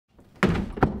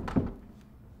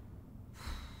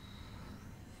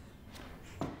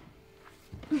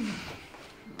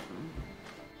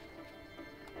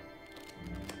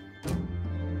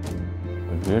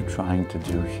we're trying to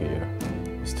do here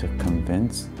is to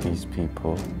convince these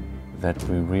people that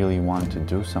we really want to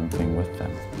do something with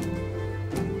them.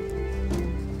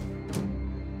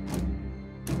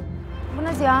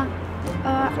 Bună ziua!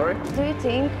 Sorry? Do you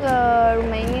think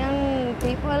Romanian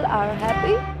people are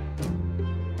happy?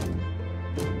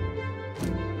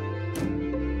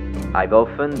 I've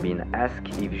often been asked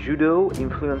if judo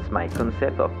influenced my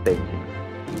concept of painting.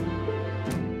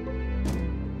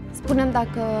 Spune-mi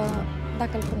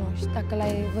dacă îl cunoști, dacă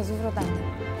l-ai văzut vreodată.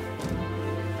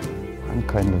 I'm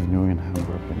kind of new in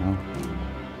Hamburg, you know?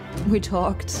 We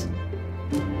talked.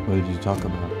 What did you talk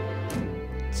about?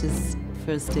 Just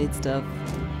first date stuff.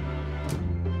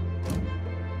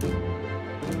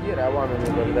 Era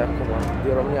oamenilor de acum,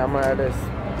 din România, mai ales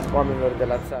oamenilor de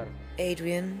la țară.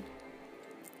 Adrian,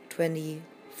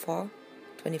 24,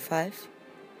 25.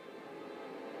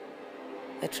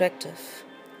 Attractive,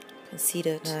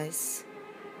 conceited, nice,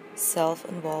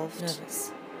 self-involved,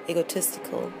 nervous,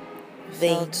 egotistical,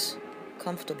 vain,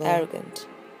 comfortable, arrogant,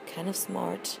 kind of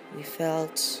smart. We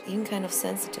felt even kind of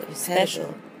sensitive,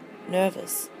 special,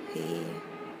 nervous. He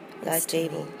lied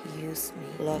stable. He used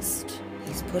me. Lost.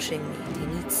 He's pushing me. He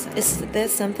needs something. Is there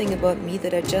something about me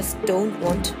that I just don't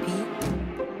want to be?